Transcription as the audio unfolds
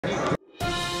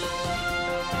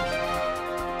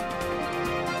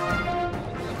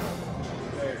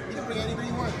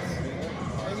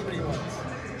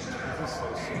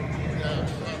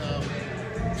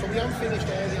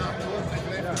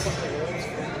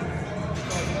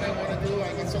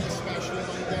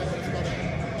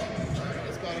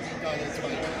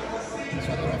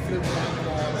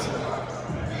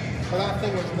But that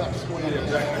thing was nuts.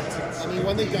 I mean,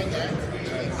 when they done that,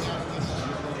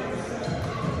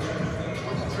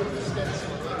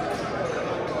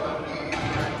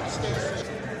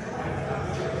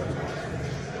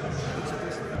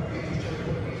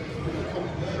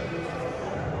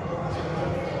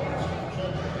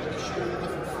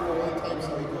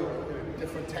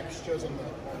 different textures on the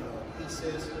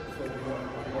pieces.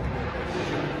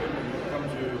 Come to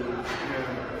here,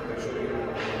 they show you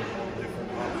different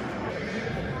options.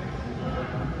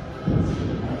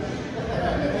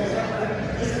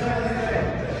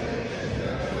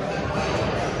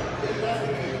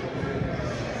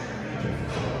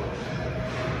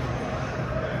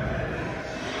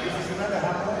 This is another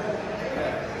hammer?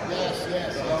 Yes.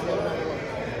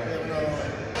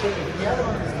 The other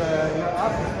one is your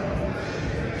office.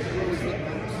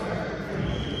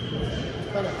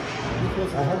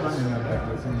 I have mine in that back.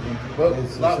 But a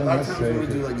lot of times when we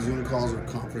do like Zoom calls or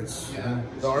conference,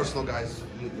 the Arsenal guys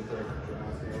meet with their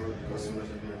customers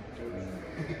in here.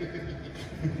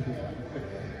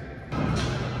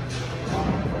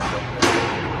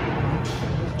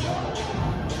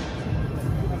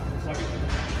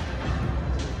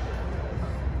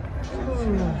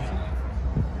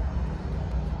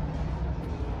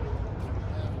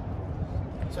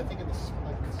 So I think it's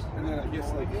like this. And then I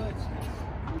guess like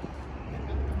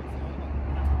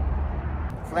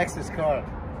Flex his card.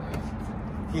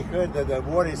 He heard that the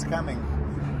war is coming.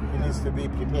 He needs to be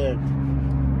prepared.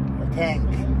 A tank.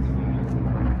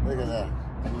 Look at that.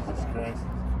 Jesus Christ.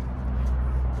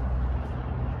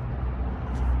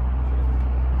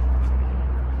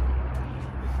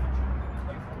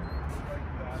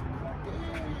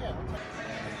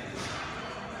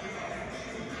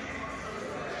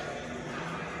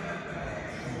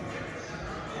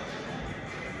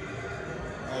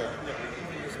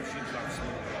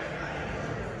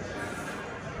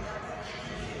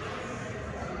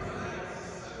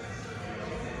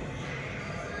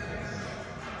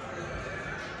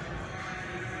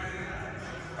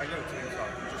 I got a tank top.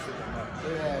 You just hit them up.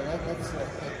 Yeah, that's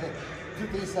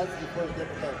 2-3 sets before you get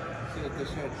the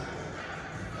shirt.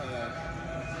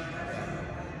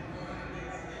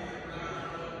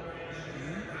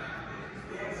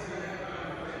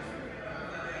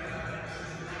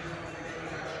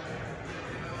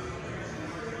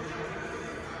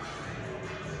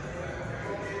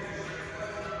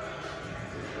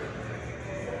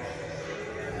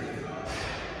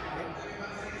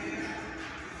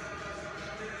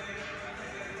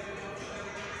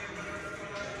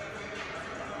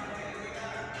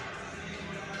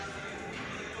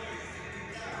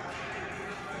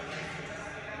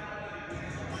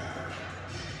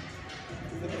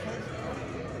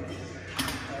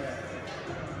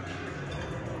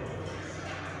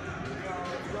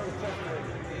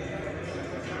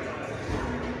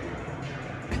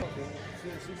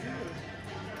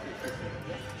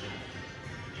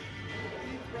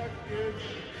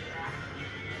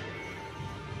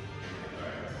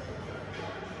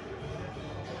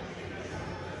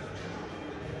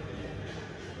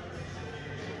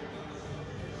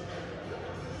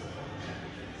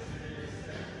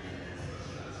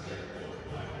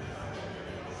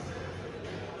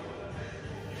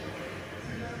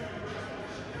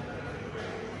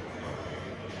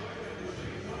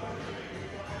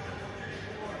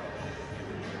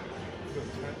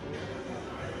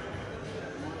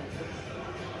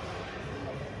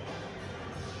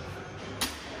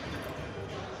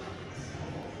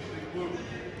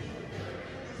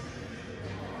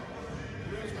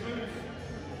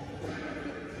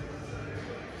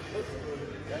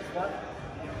 That's what?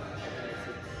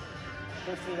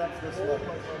 Push it up this way.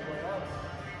 Yeah.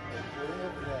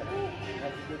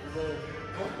 Have to get the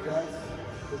guys.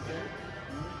 Okay.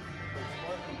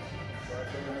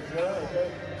 Okay.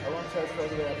 I want to try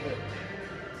to get up here.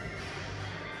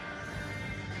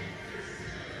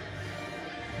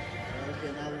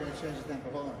 Okay, now we're going to change the tempo.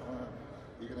 Hold on.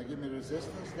 You're going to give me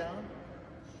resistance down.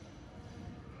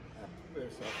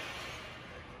 Where's up?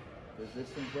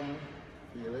 Resistance down.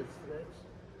 Feel it stretch.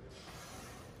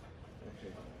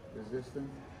 Okay.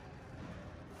 Resistance.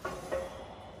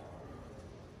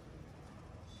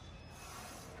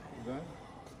 Good.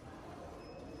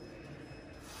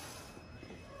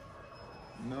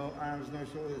 No arms, no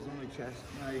shoulders, only chest.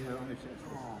 Now you have only chest.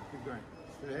 Keep going.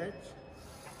 Stretch.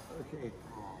 Okay.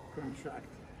 Contract.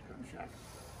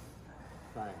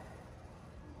 5.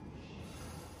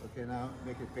 Okay, now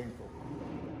make it painful.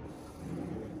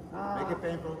 Make it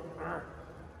painful.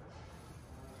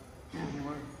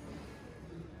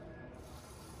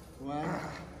 One.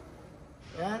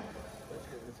 Yeah? That's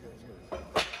good.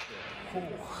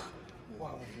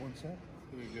 Wow, that's one set?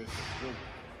 Pretty good. Good.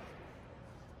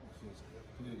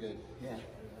 Pretty good. Yeah.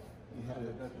 You have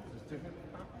it. It's different.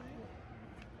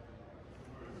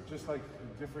 Just like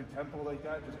a different tempo like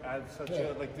that, just adds such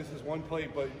a, like this is one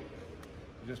plate, but it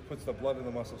just puts the blood in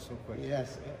the muscle so quick.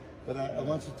 Yes. But I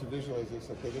want you to visualize this.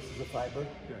 Okay, this is a fiber.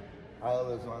 Yeah. I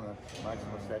always want a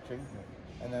maximum stretching.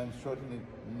 And then shortening,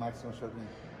 maximum shortening.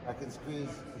 I can squeeze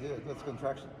here, that's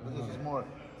contraction. But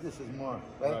this is more,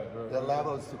 right? The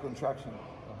levels to contraction.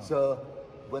 So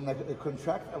when I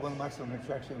contract, I want maximum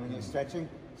contraction. When you're stretching,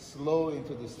 slow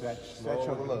into the stretch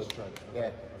overload.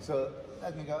 Yeah. So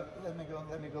let me go,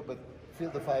 but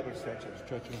feel the fiber stretching.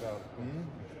 Stretching out.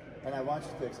 And I want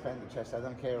you to expand the chest. I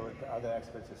don't care what the other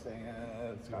experts are saying,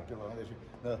 scapula.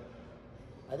 No,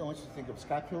 I don't want you to think of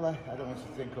scapula. I don't want you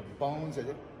to think of bones.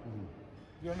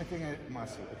 You're only thinking of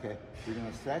muscle, okay? You're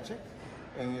gonna stretch it,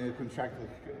 and you're gonna contract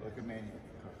like a maniac.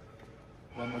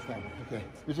 One more time, okay?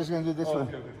 We're just gonna do this one.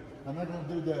 Okay. I'm not gonna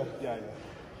do the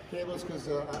cables, because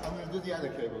I'm gonna do the other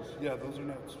cables. Yeah, those are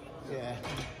nuts. Yeah.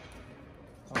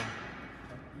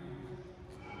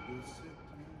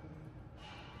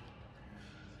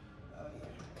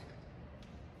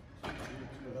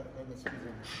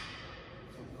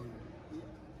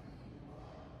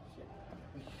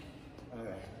 All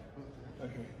right.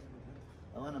 Okay.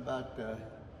 I want about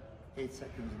 8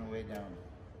 seconds on the way down.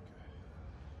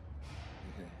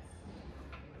 Okay.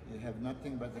 You have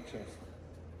nothing but the chest.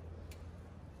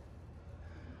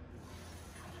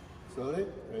 Slowly,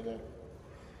 right there.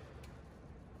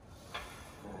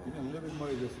 Give me a little bit more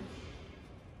resistance.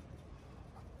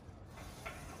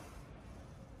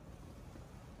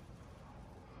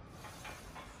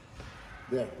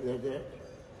 There.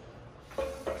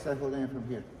 Start holding it from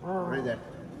here. Right there.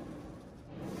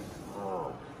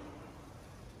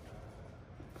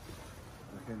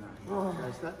 Okay, now.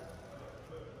 That's that.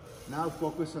 Now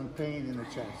focus on pain in the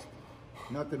chest,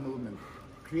 not the movement.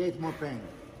 Create more pain.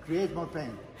 Create more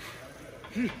pain.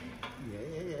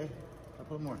 Yeah.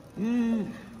 Couple more.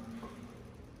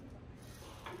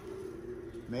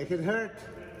 Make it hurt.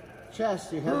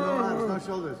 Chest, you have no arms, no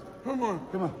shoulders. Come on.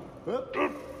 Up.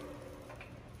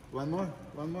 One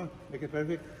more. Make it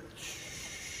perfect.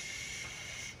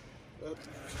 Up.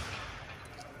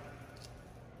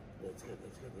 That's good.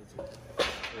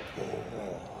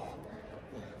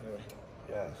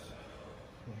 Yes.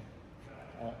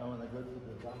 I want to go to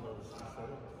the dumbbells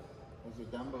instead. There's the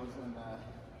dumbbells and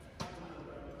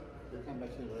we'll come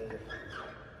back to it later.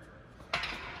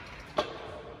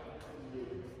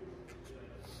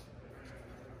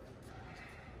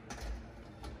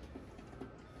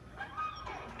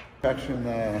 Traction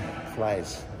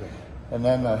flies. Okay. And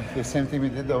then the same thing we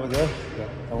did over there. Yeah.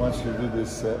 I want you to do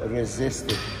this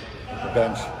resisted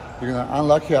bench. You're going to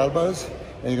unlock your elbows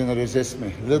and you're going to resist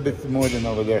me. A little bit more than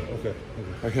over there.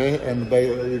 Okay? And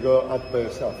you go up by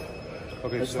yourself.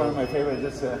 Okay, that's one of my favorite. I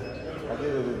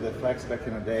did it with the flex back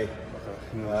in the day.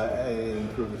 I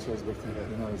improved the chest back in the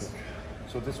day.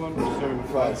 So this one was serving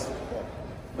flies. Yeah.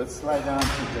 But slide down to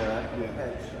the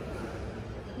edge.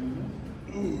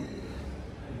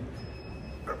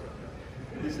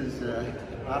 This is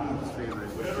Arnold's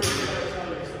favorite.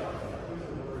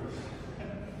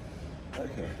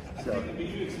 Okay, so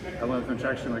I want a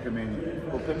contraction like a maniac.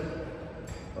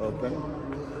 Open.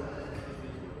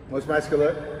 Most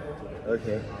muscular.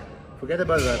 Okay. Forget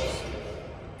about reps.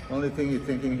 Only thing you're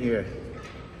thinking here.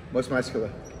 Most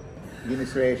muscular. Give me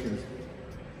striations.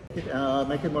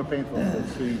 Make it more painful.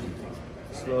 It's too easy.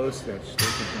 Slow stretch.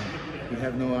 You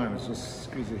have no arms. Just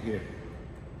squeeze it here.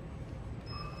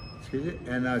 Squeeze it,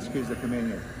 and now squeeze the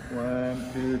maniac.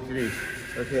 1, 2, 3.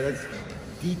 Okay, let's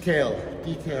detail.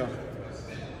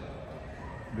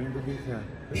 Bring the detail.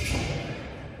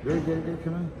 Good,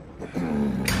 come on.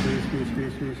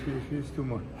 Squeeze, 2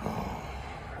 more.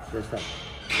 Just up.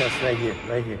 Just right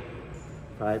here.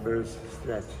 Fibers,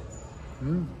 stretch.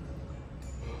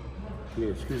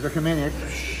 Here, squeeze like a maniac.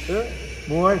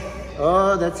 More.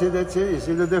 Oh, that's it. You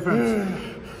see the difference?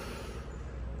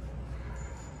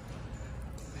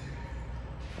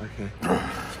 Okay.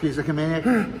 Squeeze like a maniac.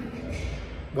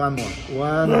 One more.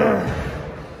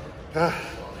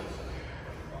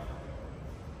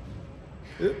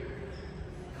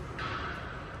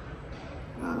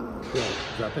 Yeah,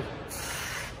 drop it.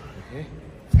 Okay.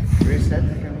 Reset.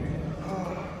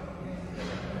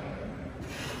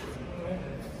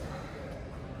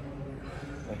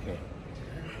 Okay.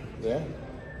 Yeah.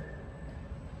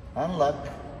 Unlock.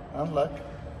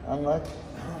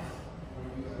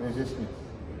 Resist me.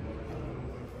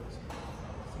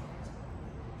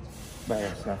 By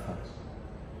yourself.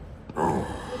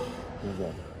 Do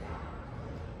that.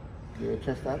 Get your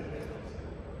chest up.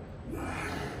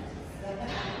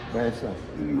 Very slow.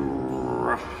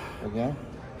 Again.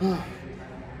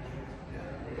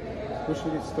 Push it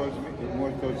towards me,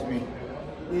 more towards me.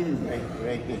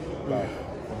 Right here. Back.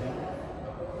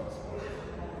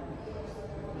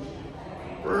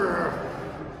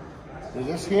 Is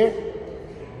this here?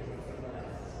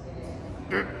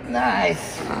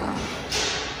 Nice.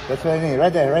 That's what I need.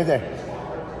 Right there, right there.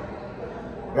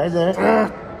 Right there.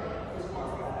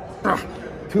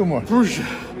 2 more.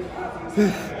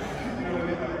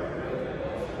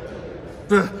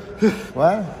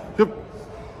 What? Yep.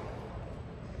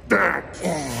 Okay.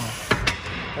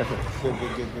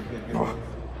 Good.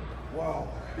 Wow.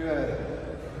 Good.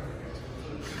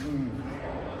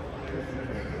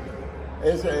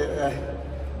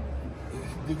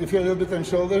 Did you feel a little bit on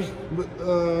shoulders?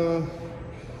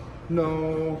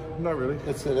 No, not really.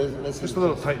 Let's Just a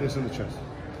little tightness in the chest.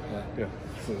 Yeah.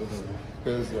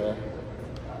 Because I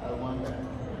want that.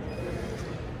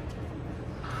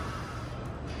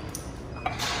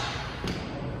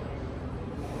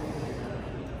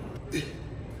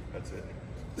 That's it.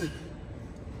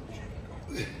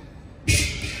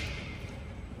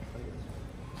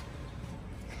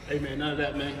 Hey man, none of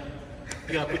that, man.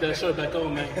 You gotta put that shirt back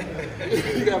on, man.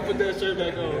 You gotta put that shirt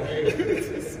back on, man.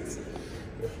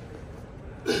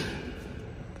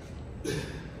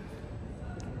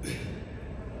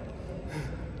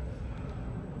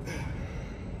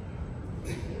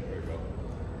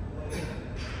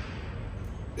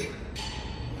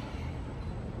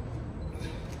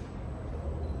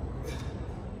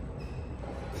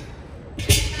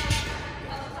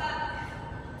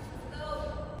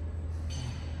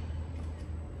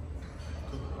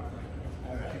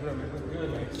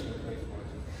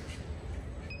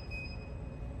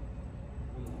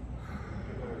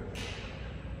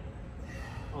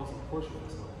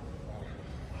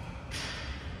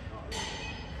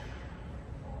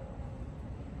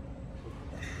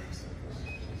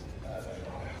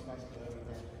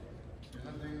 You're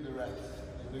not doing the reps,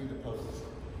 you're doing the poses.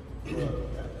 Keep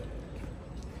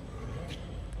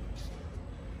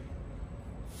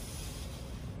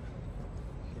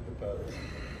the pose.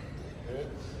 Good.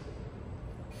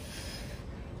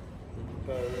 Keep the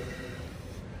pose.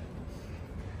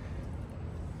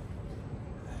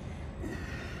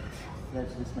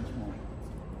 Stretch this much more.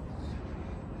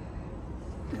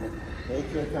 Take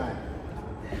your time.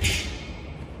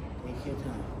 Take your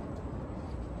time.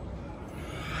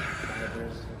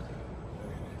 Fibers.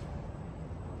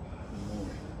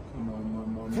 More.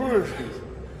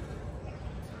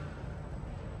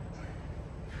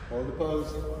 Hold the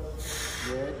pose.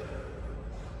 Good.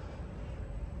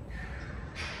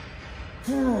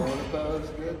 Hold the pose.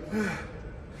 Good.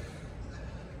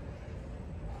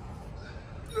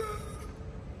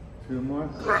 Two more.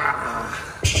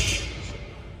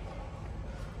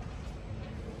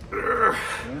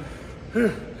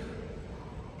 You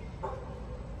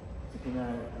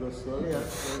can go slowly up,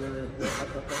 slowly up, back.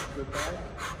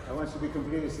 I want you to be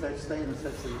completely stretched, stay in the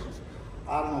stretch position.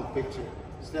 Arnold picture.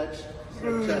 Stretch,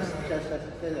 chest,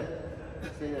 stay there.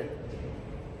 Stay there.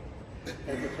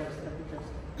 Take the chest,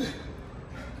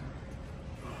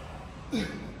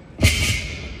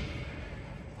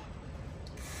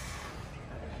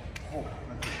 Oh,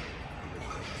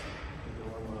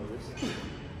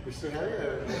 you're still heavy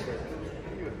or?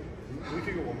 We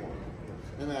can go one more.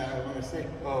 Then I want to say,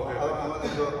 Oh, okay. I want to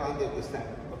go under this time.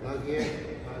 Not here,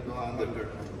 I go under.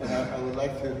 And I would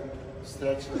like to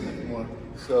stretch a little bit more.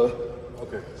 So,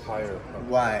 Okay, higher.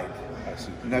 wide, I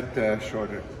see. not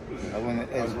shorter. I want it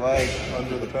as wide.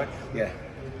 Under the pec? Yeah,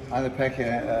 on the pec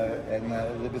and a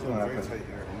little bit more upper.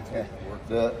 Yeah,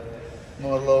 the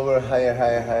more lower, higher.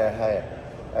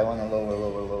 I want to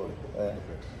lower. Yeah,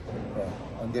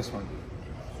 on this one.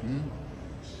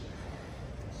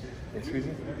 Excuse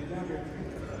me?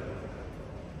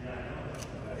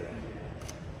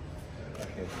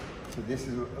 Okay, so this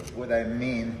is what I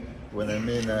mean when I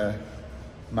mean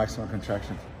maximum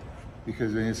contraction.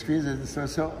 Because when you squeeze it,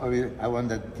 I want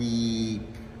that deep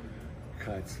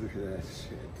cuts. Look at that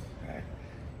shit. Right?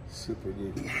 Super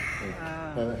deep. Okay.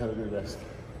 Have a good rest.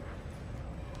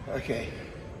 Okay.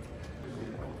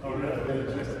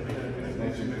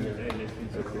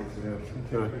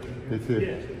 You too.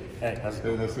 Hey, how's it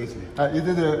Very nice to meet you. You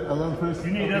did a long first?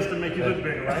 You need us to make you look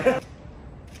bigger, right?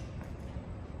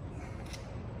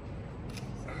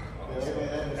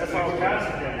 That's how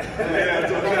fast it is.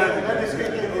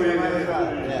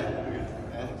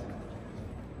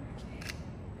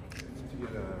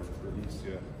 Release,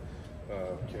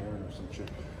 Karen or some chick.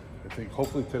 I think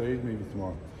hopefully today, maybe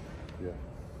tomorrow. Yeah.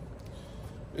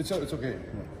 It's okay. Okay.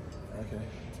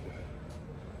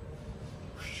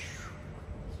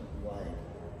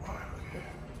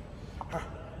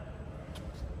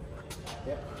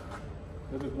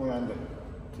 A little bit more under.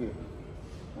 Here.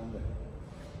 Under.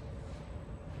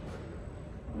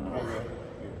 Right there.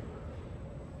 Here.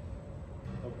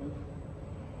 Open.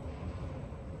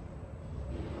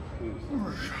 Squeeze.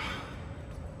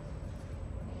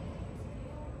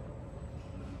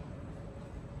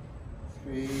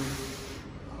 Squeeze.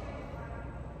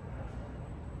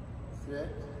 Stretch.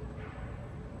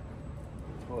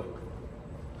 Pull.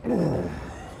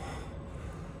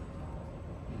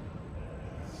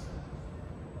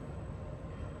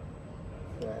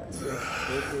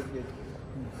 Good.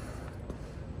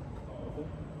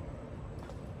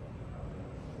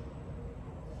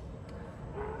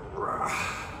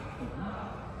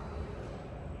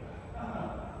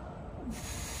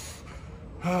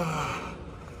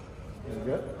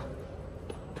 Good.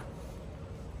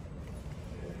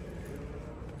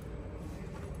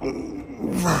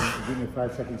 Give me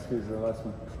 5 seconds squeeze the last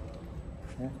one.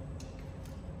 Yeah.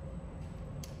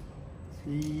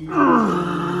 Squeeze.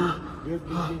 Good.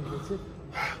 That's it.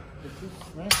 That's it.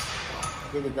 Right.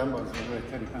 Get the dumbbells. They're like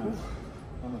 30 pounds.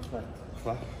 Almost flat.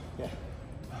 Flat? Yeah.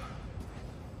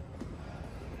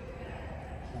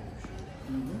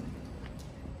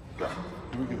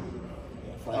 We can.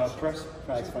 Yeah, press.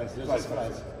 Flies. Just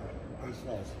flies.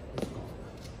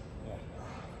 Yeah.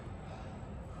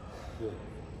 Good.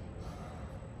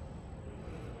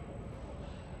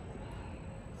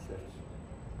 Stretch.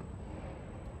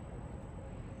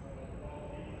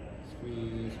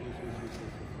 Squeeze.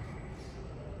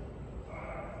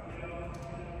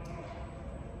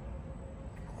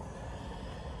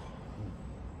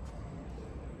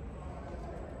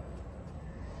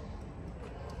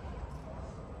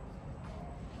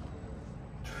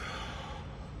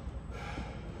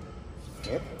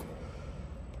 Yep.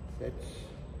 Stretch.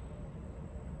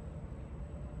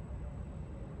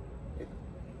 Yep.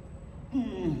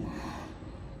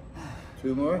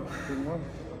 Two more.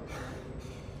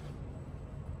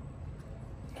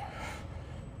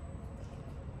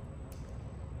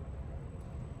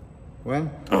 One.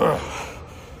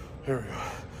 Here we go.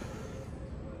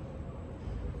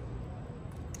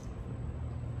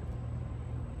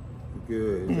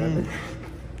 Good. Is that it?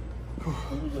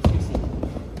 Let me just fix it.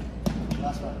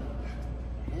 Last one.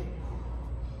 Okay.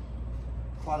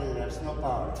 Quality, there's no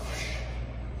power.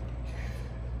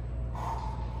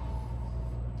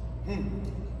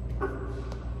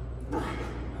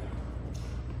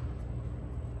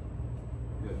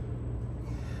 Good.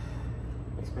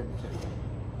 Expand the chest.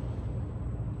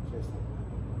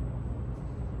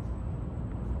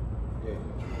 Good.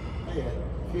 Okay.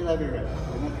 Feel every rep.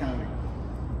 We're not counting.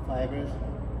 5 reps.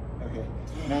 Okay.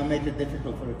 Now make it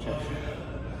difficult for the chest.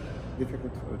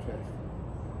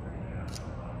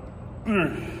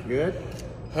 Good.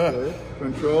 Good.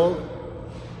 Control.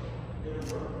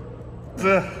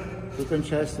 Open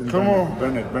chest and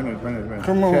burn it.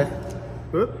 Come on. Chest.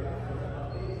 Whoop.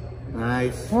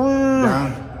 Nice.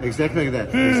 Down. Exactly like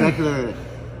that.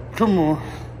 Come on.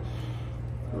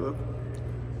 Whoop.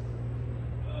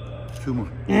 2 more.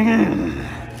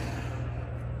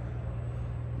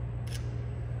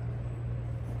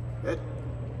 Good.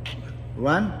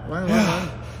 One.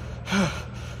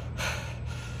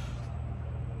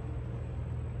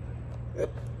 Yep.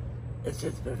 It's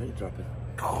perfect. Drop it.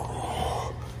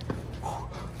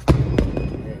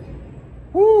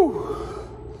 Woo!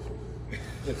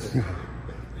 This one.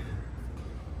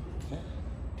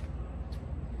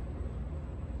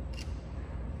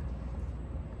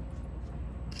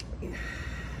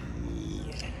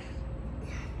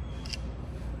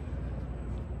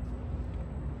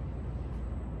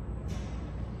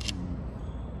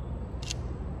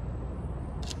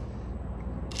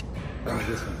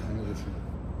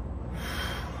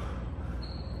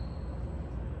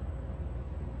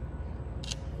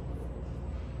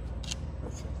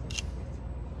 That's it.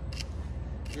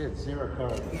 Good. 0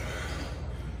 carbs.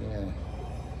 Yeah.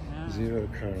 0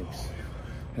 carbs.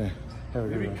 Yeah. Have a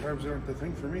good Maybe one. carbs aren't the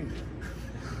thing for me.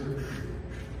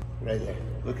 Right there.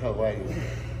 Look how wide it is.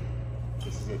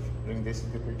 This is it. Bring this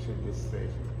into picture, this straight.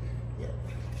 Yeah.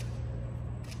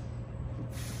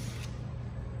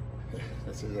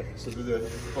 That's it. So do the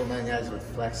whole 9 yards with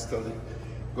flex slowly.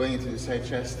 Going into the side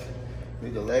chest.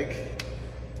 With the leg.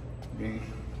 Bring.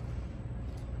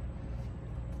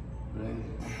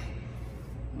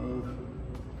 Move.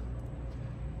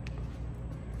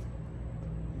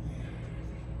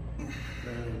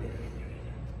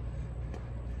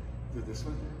 Do this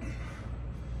one.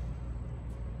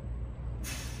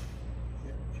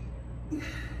 Yeah.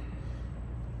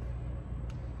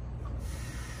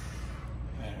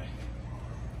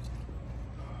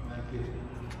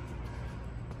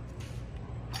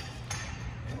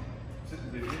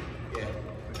 Yeah.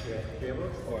 Yeah,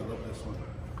 cables. Oh, I love this one.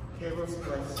 Cables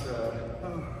plus.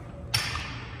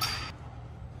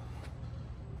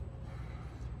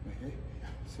 Okay.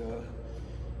 So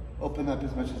open up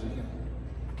as much as you can.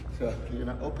 So you're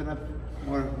gonna open up,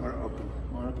 more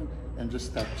open, and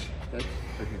just touch. Okay.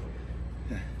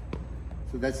 Yeah.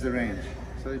 So that's the range.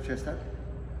 Slowly chest up.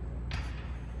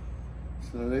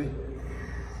 Slowly.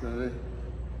 Slow.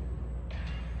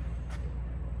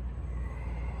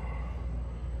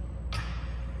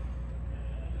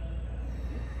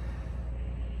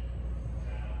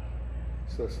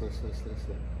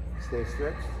 Stay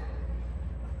stretched.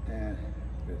 And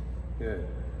good.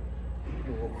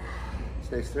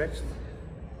 Stay stretched.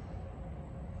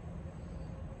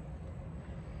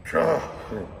 Good.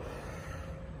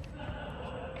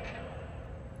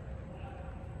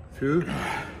 2.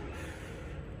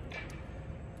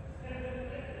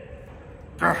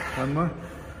 1 more.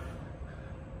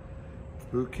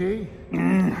 Okay.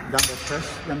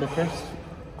 Dumbbell press.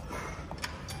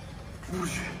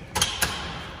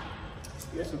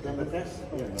 Yes, dumbbell press.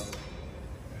 Oh, no.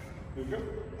 Here we go.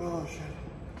 Oh, shit.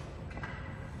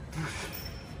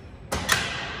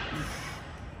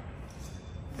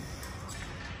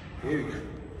 Here we go.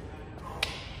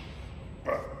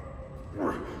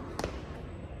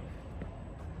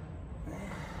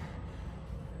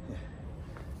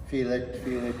 Feel it.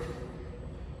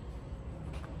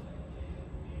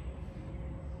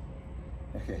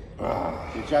 Okay.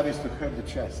 Your job is to curve the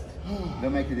chest.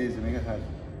 Don't make it easy, make it hard.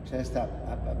 Chest up.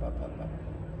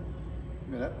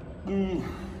 Good up.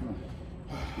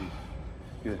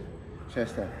 Good.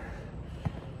 Chest up.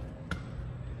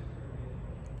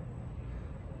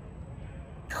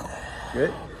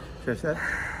 Good. Chest up.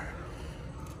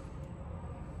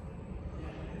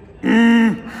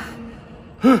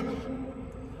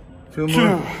 Two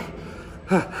more.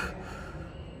 Up.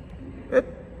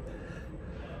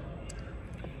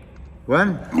 1.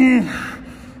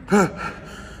 Up.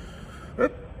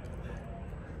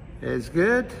 It's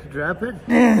good. Drop it.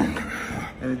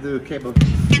 And do a cable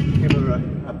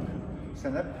run up.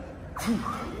 Stand up.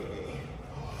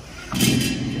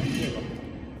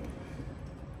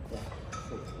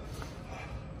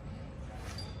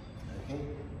 Okay.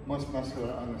 Most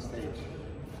muscular on the stage.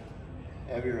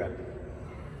 Every rep.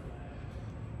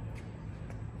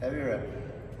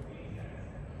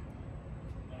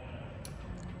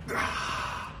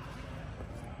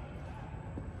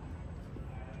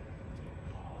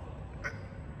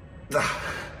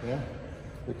 Yeah.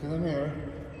 Look in the mirror.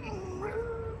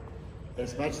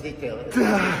 As much detail.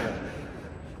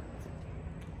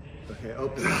 Okay,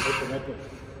 open.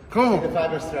 Come on. See the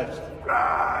fiber stretched.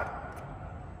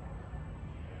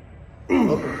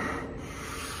 Open.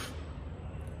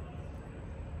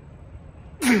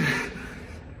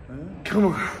 Come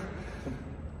on.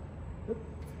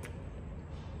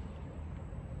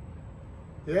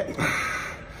 Yeah.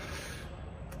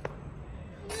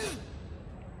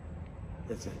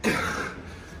 That's it.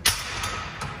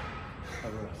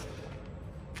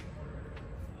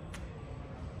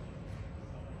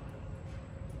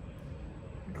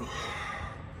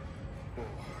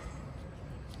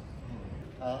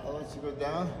 I'll let you go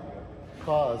down.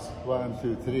 Pause. 1,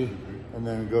 2, 3, and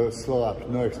then go slow up.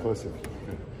 No explosive.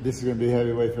 This is going to be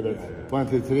heavy weight for that. 1,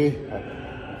 2, 3.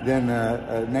 Then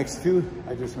next 2,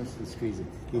 I just want you to squeeze it.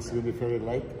 This is going to be very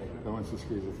light. I want you to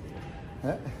squeeze it.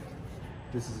 Yeah?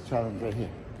 This is a challenge right here.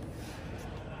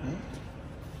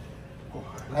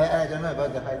 I don't know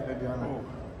about the height. Maybe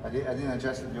I didn't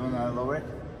adjust it. You want to lower it?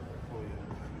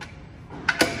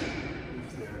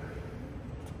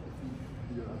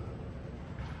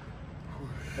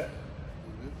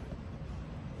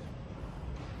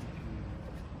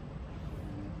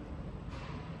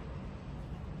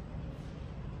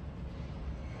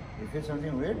 You feel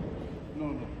something weird?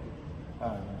 No.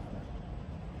 Ah, no.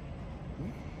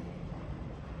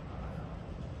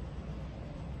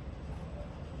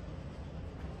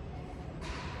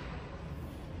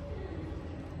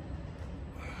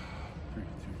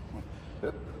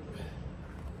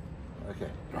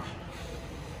 Okay.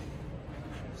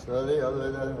 Slowly, all the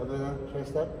way down,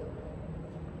 chest up.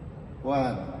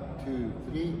 1, 2,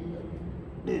 3.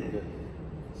 Good.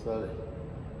 Slowly.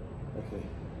 Okay.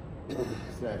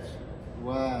 Stretch.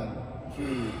 1,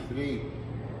 2, 3.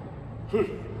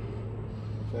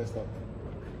 Chest up.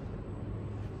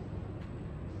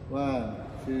 1,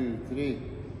 2, 3.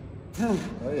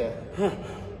 Oh yeah.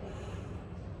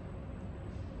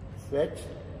 Stretch.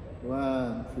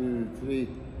 1, 2, 3,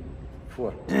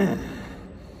 4.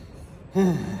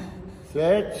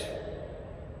 Stretch.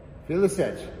 Feel the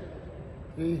stretch.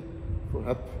 3, 4.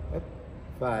 Up.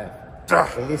 5.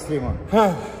 At least 3 more.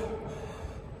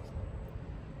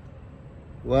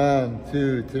 1,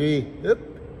 2, 3. Up.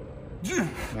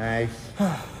 Nice.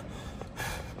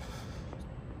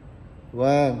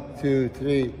 1, 2,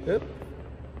 3. Up.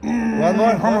 One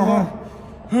more.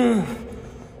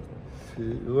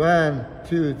 1,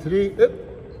 2, 3. Up.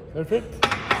 Perfect.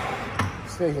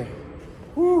 Stay here.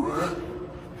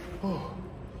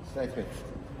 Stay here.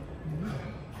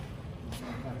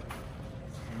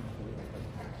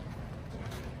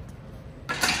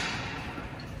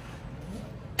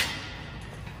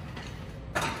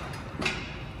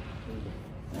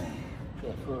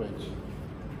 Full range.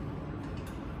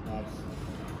 Nice.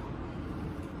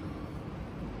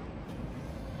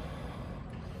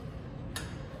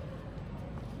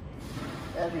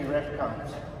 Every rep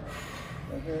counts.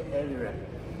 Okay, every rep.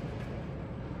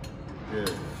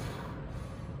 Good.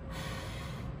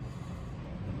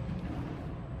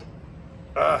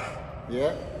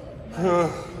 Yeah.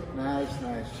 Nice.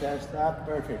 Nice. Chest up.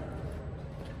 Perfect.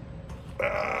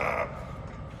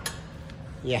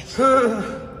 Yes.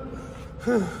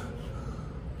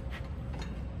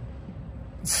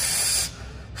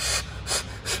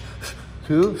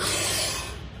 2,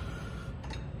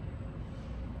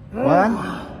 1.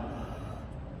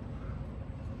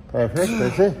 Perfect.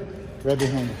 That's it. Right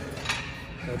behind you.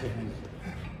 Right behind you.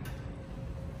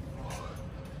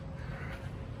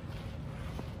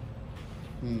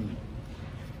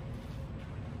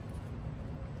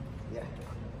 Yeah.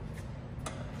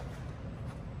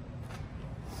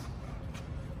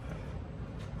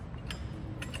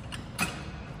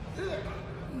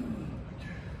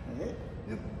 Okay.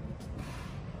 Yep.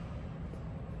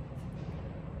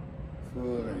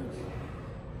 Full range.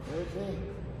 Okay.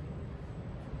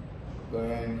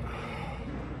 Burn.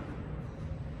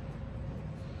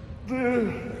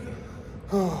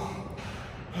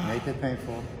 Make it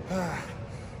painful.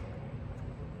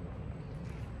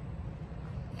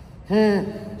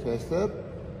 Chest up.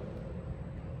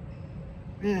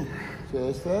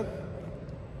 Chest up.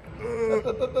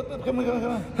 Up. Come on.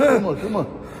 Come on.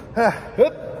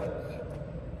 Up.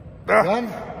 1.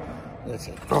 That's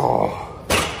it.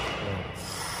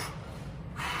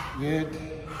 Good.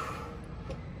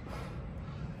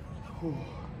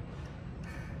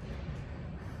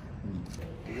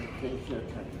 Take your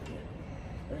time.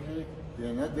 Okay.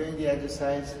 You're not doing the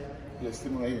exercise, you're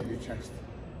stimulating your chest.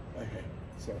 Okay.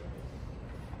 So.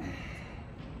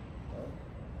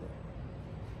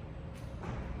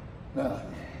 Now,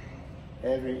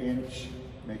 every inch,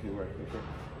 make it work. Okay.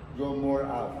 Go more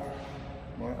out.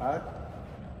 More out.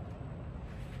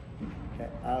 Okay.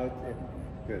 Out.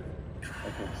 Good.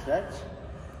 Okay. Stretch.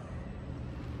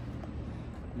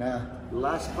 Now,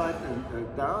 last part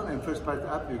down and first part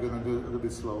up, you're going to do a little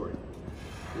bit slower.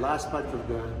 Last part of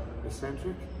the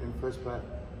eccentric and first part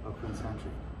of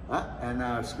concentric. And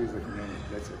now squeeze like a maniac.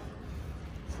 That's it.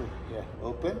 So, yeah,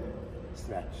 open,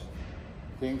 stretch.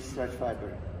 Think stretch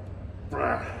fiber.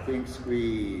 Think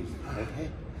squeeze. Okay.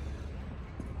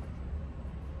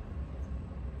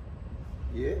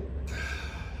 Yeah.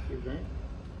 Keep going.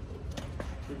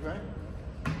 Keep going.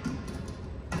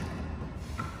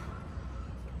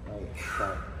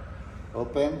 Start.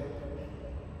 Open.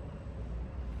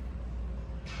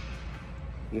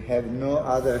 You have no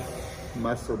other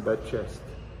muscle but chest.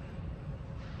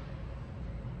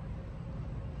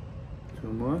 2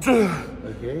 more.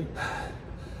 Okay.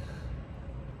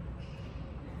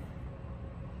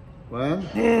 1.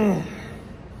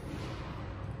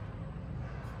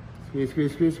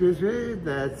 Squeeze.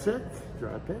 That's it.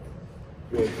 Drop it.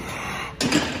 Good.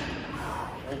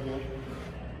 Okay.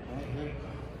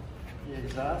 The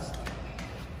exhaust.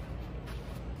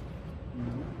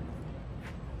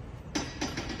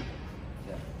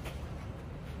 Yeah.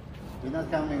 You're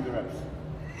not counting the reps.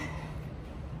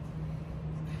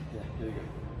 Yeah, here you go.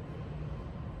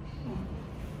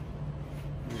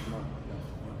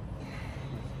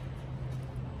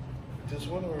 This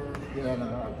one or? Yeah, no.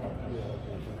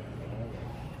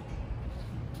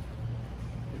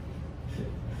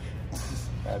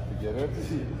 Have to get it.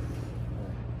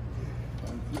 Yeah.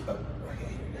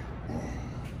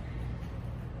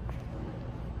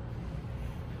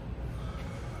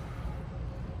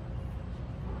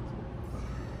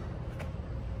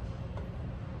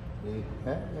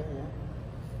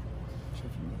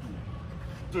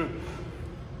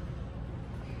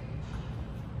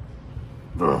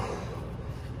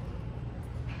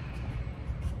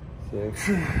 6.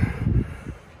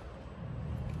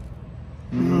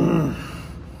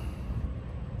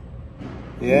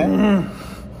 Yeah.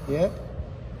 Yeah.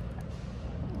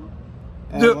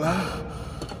 And 1.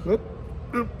 Whoop.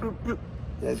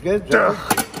 That's good. Drop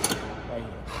it.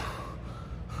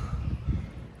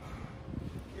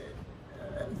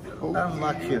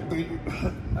 Unlock you.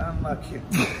 Unlock you.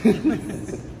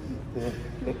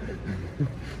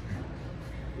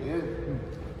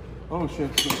 Oh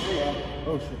shit.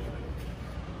 Oh shit.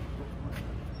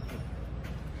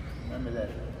 Remember that.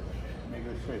 Make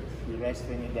it straight. You rest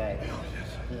when you die. Oh, yes.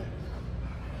 Yeah.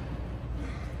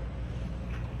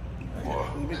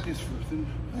 Let me get this first.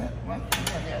 Yeah. One.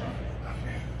 Yeah.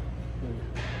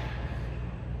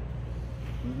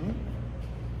 Mm-hmm.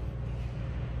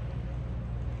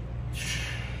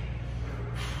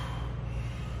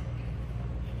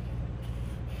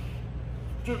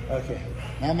 Okay.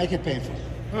 Now make it painful.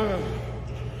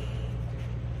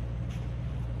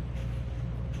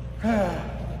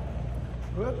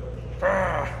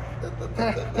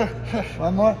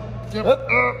 One more.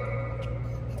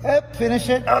 Up. Finish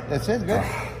it. That's it. Good.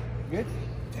 Good.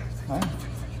 Fine.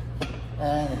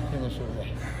 And finish over there.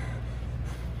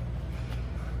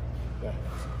 Yeah.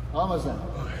 Almost done.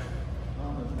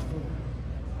 Almost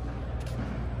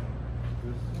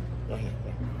done.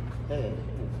 Hey.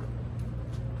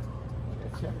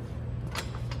 That's it.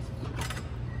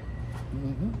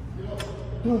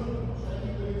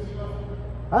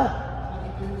 Huh?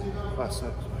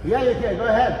 Yeah, you can. Go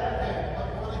ahead.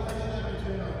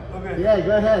 Okay. Yeah,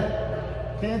 go ahead.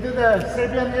 Can you do the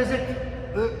Serbian music?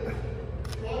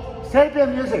 Serbian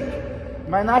music.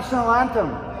 My national anthem.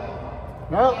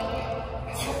 No?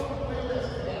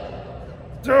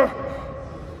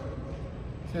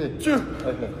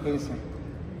 Okay, listen.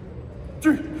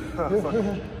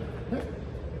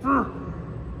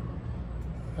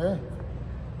 Hey.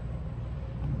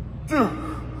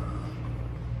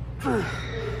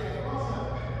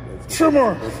 Two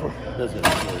more. That's it.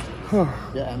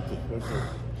 You're empty. That's it.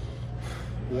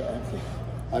 You're empty.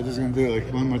 I'm just gonna do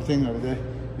like one more thing over there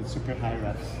with super high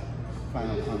reps.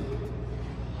 Final pump.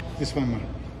 Just one more.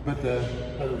 But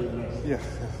Yeah.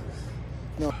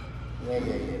 No. Yeah.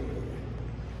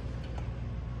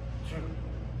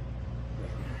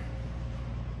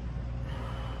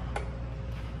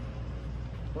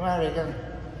 Come on, Regan.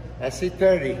 I see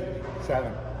 30.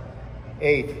 7,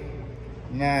 8,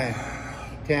 9,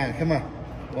 10. Come on.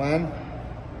 1,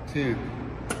 2,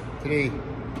 3,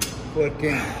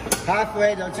 14.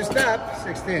 Halfway, don't you stop.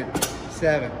 16,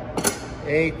 7,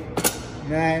 8,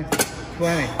 9,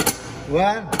 20.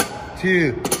 1,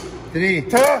 2, 3,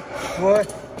 4.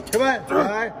 Come on.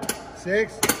 5,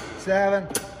 6, 7,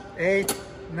 8,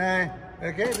 9.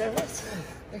 Okay, that works.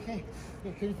 Okay.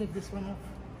 Can you take this one off?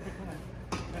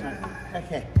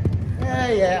 Okay.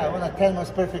 Yeah, I want 10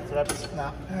 most perfect reps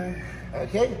now.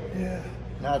 Okay? Yeah.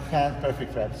 Now 10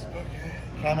 perfect reps. Okay.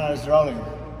 Camera is rolling.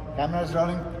 Camera is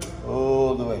rolling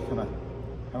all the way. Come on.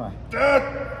 Come on.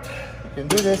 You can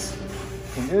do this.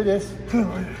 You can do this.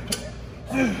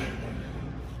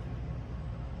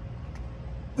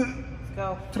 Let's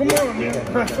go. Come on, man.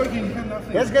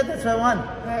 That's good. That's what I want.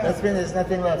 That's been. There's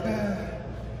nothing left.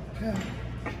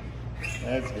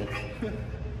 That's good.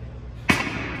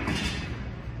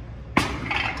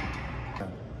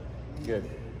 Good.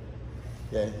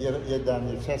 Yeah, you're done.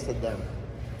 Your chest is done.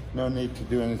 No need to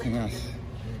do anything else.